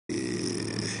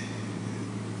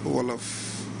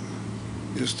Wolof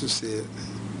used to say,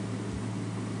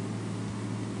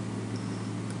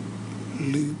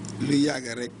 lu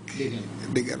yaga rek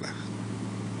dëgg la.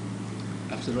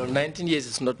 After all, 19 years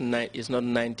is not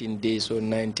 19 days or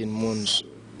 19 months.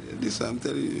 This I'm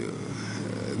telling you,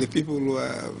 the people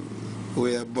who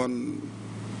were born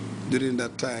during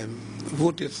that time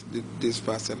voted this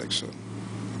past election.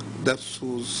 That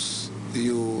shows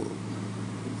you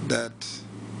that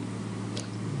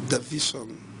the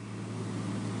vision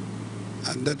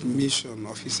and that mission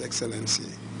of His Excellency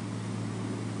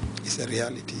is a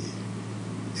reality.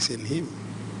 It's in him.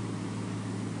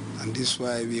 And this is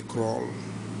why we crawl,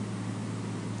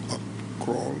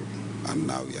 and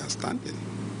now we are standing.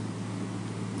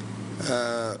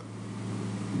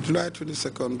 July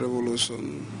 22nd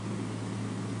Revolution,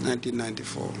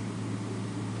 1994.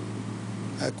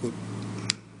 I could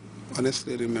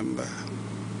honestly remember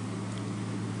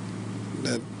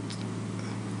that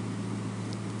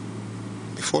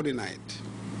before the night,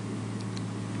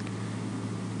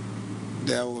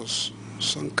 there was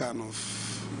some kind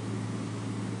of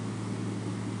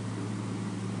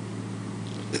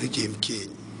regime change.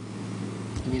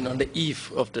 I mean, on the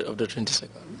eve of the 22nd?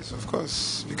 Yes, of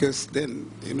course, because then,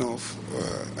 you know,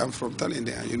 I'm from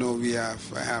Talindia. You know,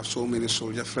 I have so many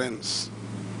soldier friends.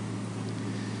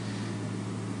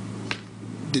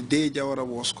 The day Jawara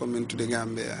was coming to the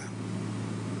Gambia,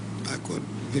 I could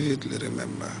vividly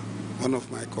remember one of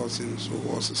my cousins, who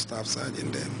was a staff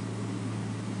sergeant then,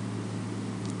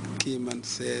 came and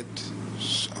said,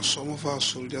 some of our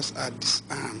soldiers are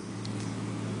disarmed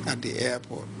at the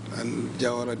airport, and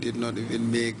Jawara did not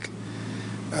even make,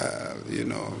 you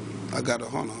know, a guard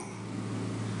of honor.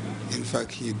 In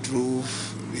fact, he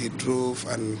drove,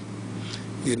 and,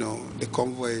 you know, the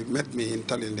convoy met me in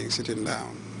Talinding sitting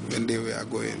down when they were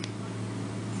going.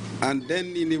 And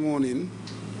then in the morning,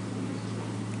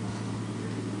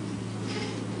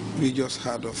 we just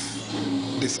heard of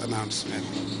this announcement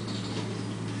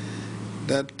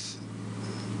that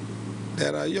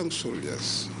there are young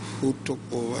soldiers who took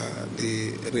over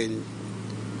the reign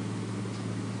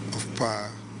of power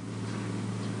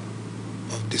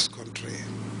of this country.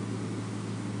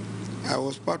 I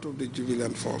was part of the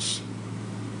Jubilant Force.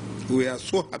 We are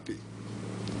so happy.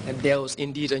 And there was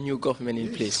indeed a new government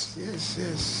in place. Yes,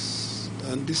 yes.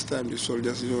 And this time the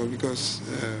soldiers, you know, because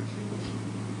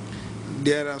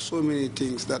there are so many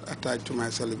things that attach to my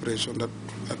celebration, of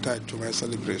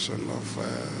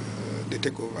the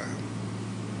takeover.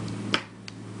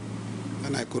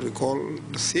 And I could recall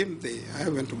the same day I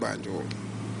went to Banjul,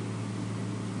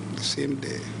 the same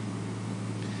day.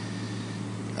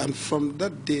 And from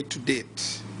that day to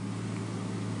date,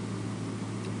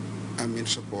 I'm in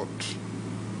support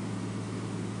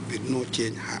with no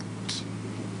change heart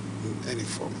in any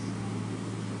form.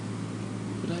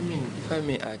 But I mean, if I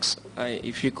may ask,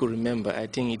 if you could remember, I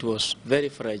think it was very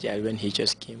fragile when he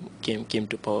just came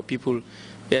to power. People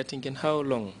were thinking, how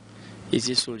long is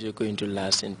this soldier going to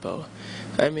last in power?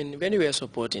 I mean, when you were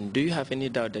supporting, do you have any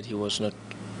doubt that he was not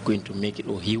going to make it,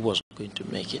 or he was going to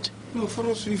make it? No, for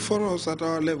us at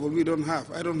our level, we don't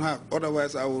have. I don't have.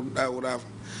 Otherwise, I would have,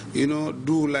 you know,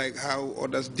 do like how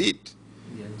others did,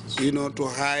 you know, to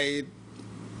hide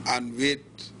and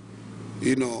wait,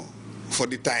 you know, for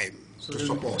the time to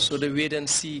support. So the wait and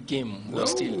see game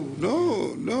was still.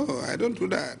 No, I don't do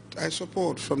that. I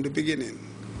support from the beginning,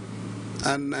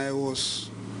 and I was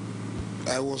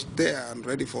there and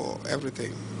ready for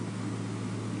everything.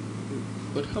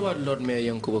 But how about Lord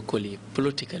Mayor Yankuba Koli,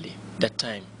 politically, that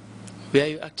time? Were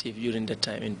you active during that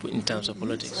time in terms of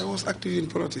politics? Yes, I was active in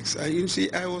politics. You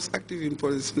see, I was active in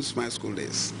politics since my school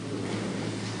days.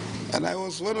 And I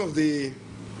was one of the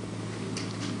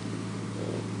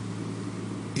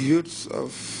youths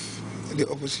of the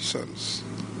oppositions.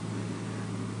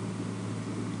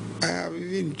 I have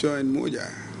even joined Moja.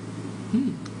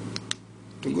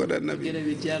 To go to Nabi.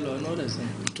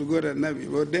 To go to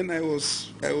Nabi. But then I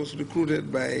was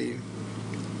recruited by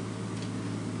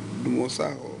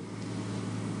Dumosaho.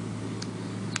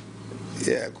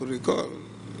 Yeah, I could recall.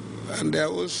 And there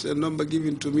was a number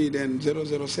given to me then,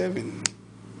 007.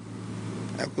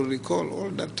 I could recall all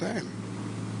that time.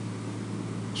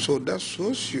 So that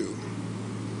shows you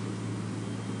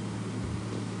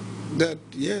that,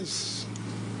 yes,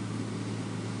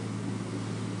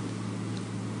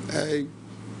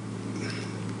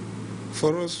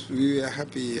 for us, we are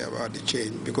happy about the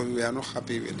change because we are not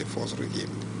happy with the first regime.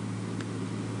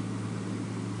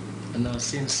 And now,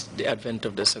 since the advent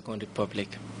of the Second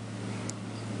Republic,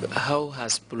 how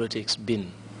has politics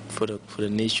been for the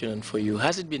nation and for you?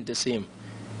 Has it been the same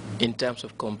in terms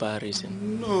of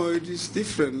comparison? No, it is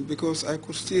different because I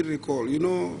could still recall.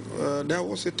 There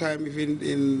was a time even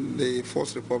in the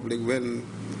Fourth Republic when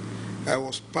I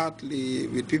was partly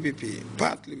with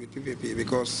PPP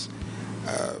because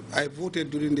I voted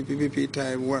during the PPP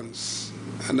time once,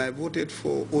 and I voted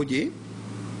for OJ.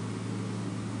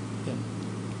 Yeah.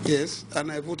 Yes,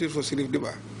 and I voted for Sirif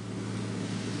Diba.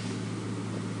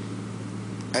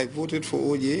 I voted for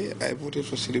OJ, I voted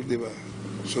for Sirif Diba.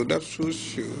 So that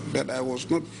shows you that I was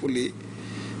not fully,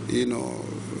 anything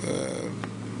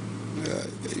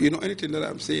that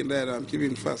I'm saying that I'm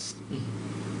keeping fast.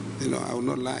 I will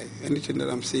not lie. Anything that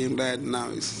I'm saying right now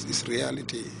is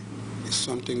reality. It's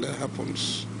something that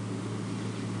happens.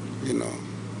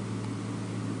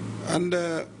 And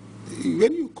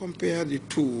when you compare the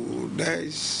two,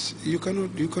 you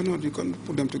cannot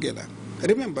put them together.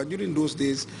 Remember, during those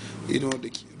days, the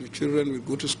children will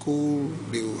go to school.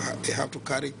 They have to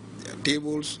carry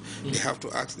tables. They have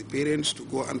to ask the parents to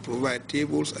go and provide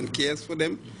tables and cares for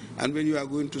them. And when you are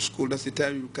going to school, that's the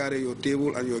time you carry your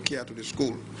table and your care to the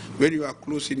school. When you are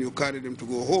closing, you carry them to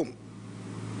go home.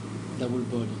 Double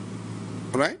body.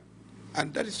 Right?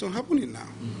 And that is not happening now.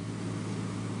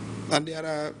 And there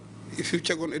are, if you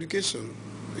check on education,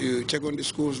 you check on the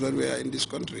schools that were in this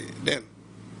country, then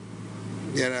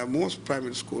there are most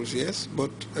primary schools, yes,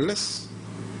 but less,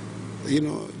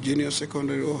 junior,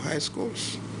 secondary, or high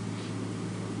schools.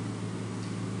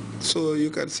 So you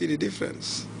can see the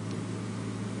difference.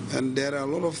 And there are a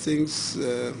lot of things,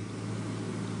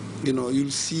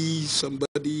 you'll see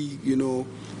somebody,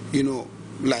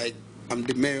 like I'm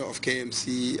the mayor of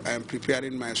KMC, I'm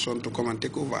preparing my son to come and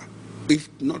take over. If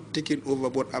not taking over,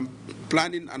 but I'm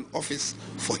planning an office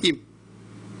for him.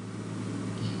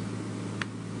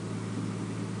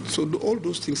 So all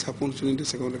those things happened during the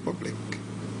Second Republic.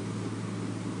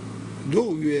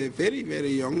 Though we were very, very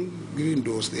young during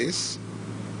those days,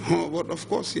 but of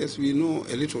course, yes, we know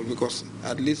a little because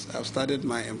at least I've started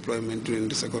my employment during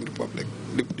the Second Republic,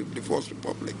 the Fourth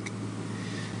Republic.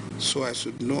 So I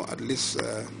should know at least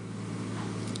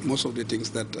most of the things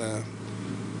that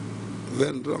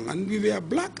went wrong. And we were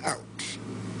blacked out.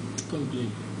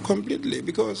 Completely,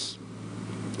 because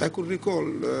I could recall,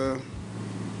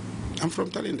 I'm from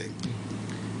Talinde.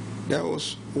 There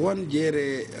was one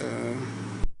Jere,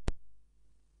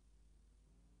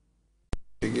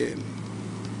 again,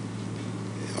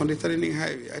 on the Talinde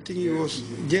Highway. I think he was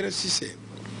Jere Sise.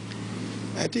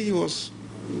 I think he was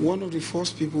one of the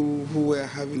first people who were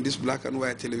having this black and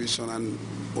white television and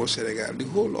Senegal. The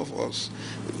whole of us,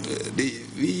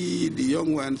 the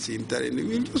young ones in Talinde,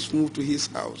 we'll just move to his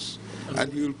house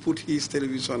and we will put his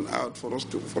television out for us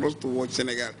to watch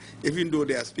Senegal, even though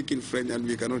they are speaking French and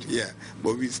we cannot hear,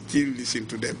 but we still listen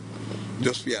to them.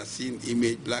 Just we are seeing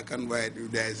image, black and white.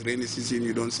 If there is rainy season,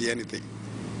 you don't see anything.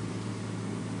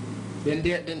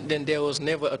 Then there was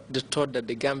never the thought that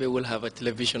the Gambia will have a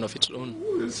television of its own.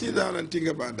 We'll sit down and think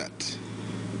about that.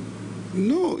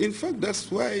 No, in fact, that's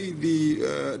why the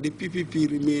PPP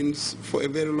remains for a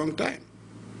very long time.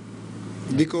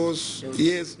 Because,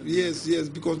 yes,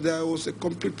 because there was a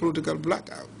complete political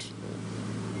blackout.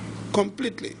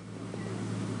 Completely.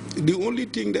 The only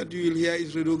thing that you will hear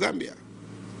is Radio Gambia.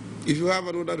 If you have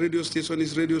another radio station,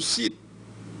 it's Radio Seed.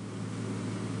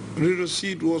 Radio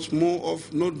Seed was more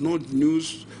of, not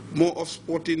news, more of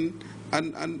sporting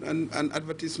and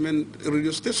advertisement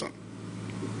radio station.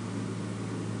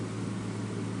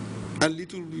 And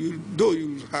little, though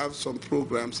you have some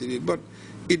programs in it, but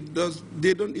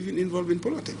they don't even involve in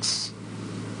politics.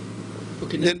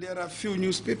 Okay. Then there are few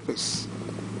newspapers.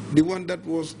 The one that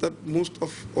most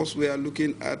of us were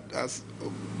looking at as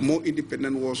more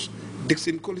independent was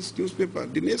Dixon College newspaper,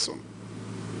 The Nation.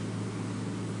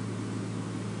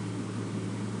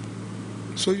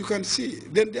 So you can see,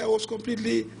 then there was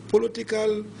completely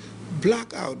political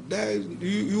blackout.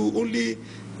 You only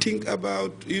think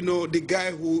about, the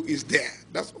guy who is there.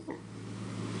 That's all.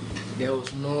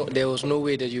 There was no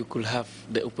way that you could have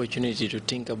the opportunity to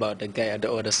think about the guy at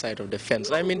the other side of the fence.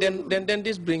 I mean, then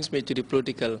this brings me to the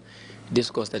political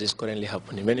discourse that is currently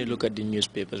happening. When you look at the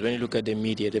newspapers, when you look at the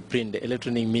media, the print, the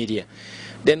electronic media,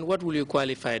 then what will you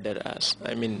qualify that as?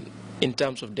 I mean, in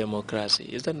terms of democracy,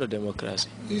 is that not democracy?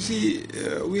 You see,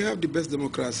 we have the best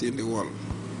democracy in the world.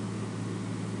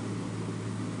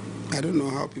 I don't know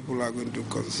how people are going to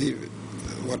conceive it,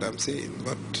 what I'm saying,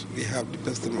 but we have the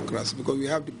best democracy because we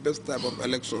have the best type of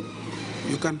election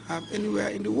you can have anywhere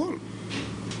in the world.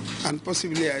 And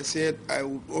possibly, I said, I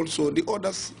would also, the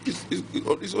others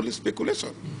is only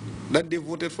speculation that they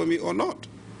voted for me or not.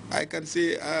 I can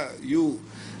say, you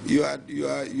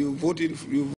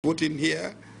voting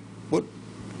here, but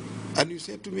And you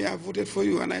said to me, I voted for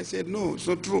you. And I said, no, it's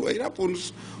not true. It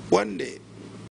happens one day.